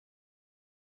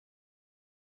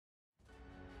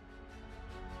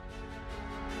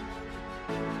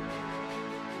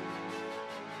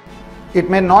It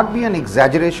may not be an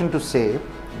exaggeration to say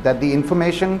that the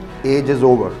information age is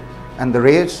over and the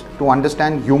race to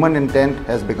understand human intent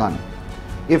has begun.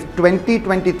 If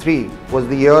 2023 was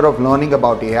the year of learning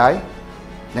about AI,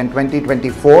 then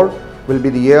 2024 will be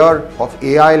the year of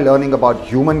AI learning about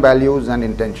human values and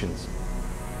intentions.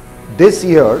 This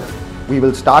year, we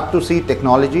will start to see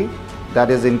technology that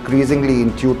is increasingly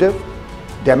intuitive,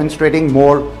 demonstrating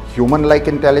more human-like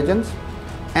intelligence,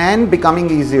 and becoming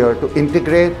easier to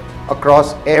integrate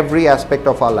across every aspect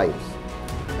of our lives.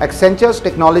 Accenture's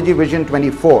Technology Vision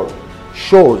 24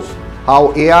 shows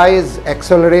how AI is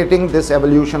accelerating this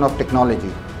evolution of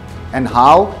technology and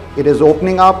how it is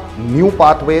opening up new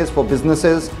pathways for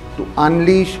businesses to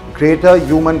unleash greater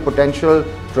human potential,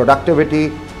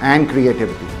 productivity, and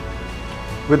creativity.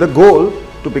 With a goal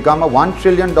to become a $1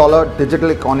 trillion digital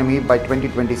economy by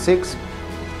 2026,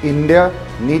 India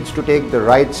needs to take the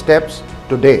right steps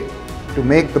today to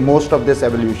make the most of this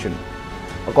evolution.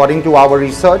 According to our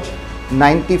research,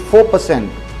 94%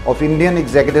 of Indian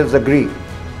executives agree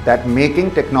that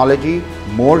making technology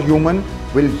more human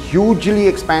will hugely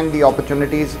expand the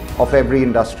opportunities of every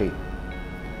industry.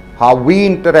 How we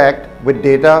interact with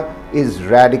data is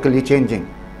radically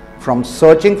changing, from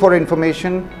searching for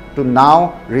information to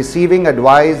now receiving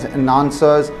advice and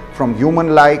answers from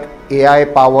human-like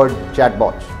AI-powered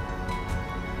chatbots.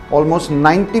 Almost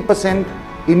 90%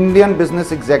 Indian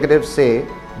business executives say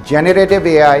generative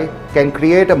AI can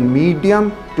create a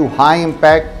medium to high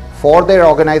impact for their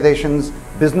organization's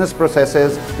business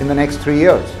processes in the next 3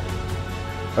 years.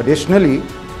 Additionally,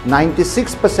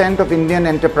 96% of Indian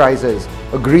enterprises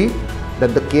agree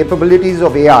that the capabilities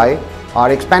of AI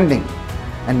are expanding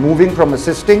and moving from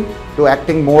assisting to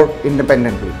acting more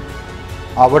independently.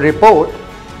 Our report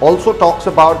also talks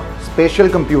about spatial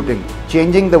computing,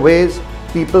 changing the ways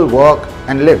people work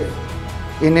and live.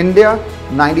 In India,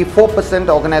 94%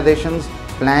 organizations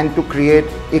plan to create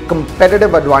a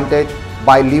competitive advantage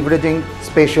by leveraging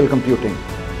spatial computing.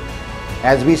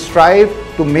 As we strive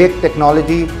to make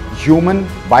technology human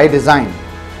by design,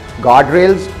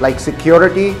 guardrails like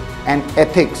security and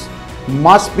ethics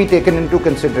must be taken into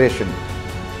consideration.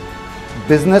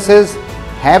 Businesses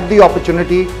have the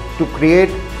opportunity to create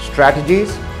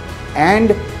strategies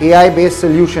and AI-based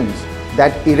solutions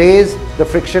that erase the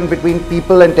friction between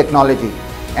people and technology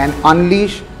and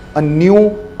unleash a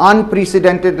new,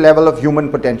 unprecedented level of human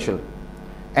potential.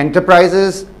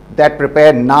 Enterprises that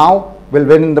prepare now will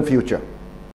win in the future.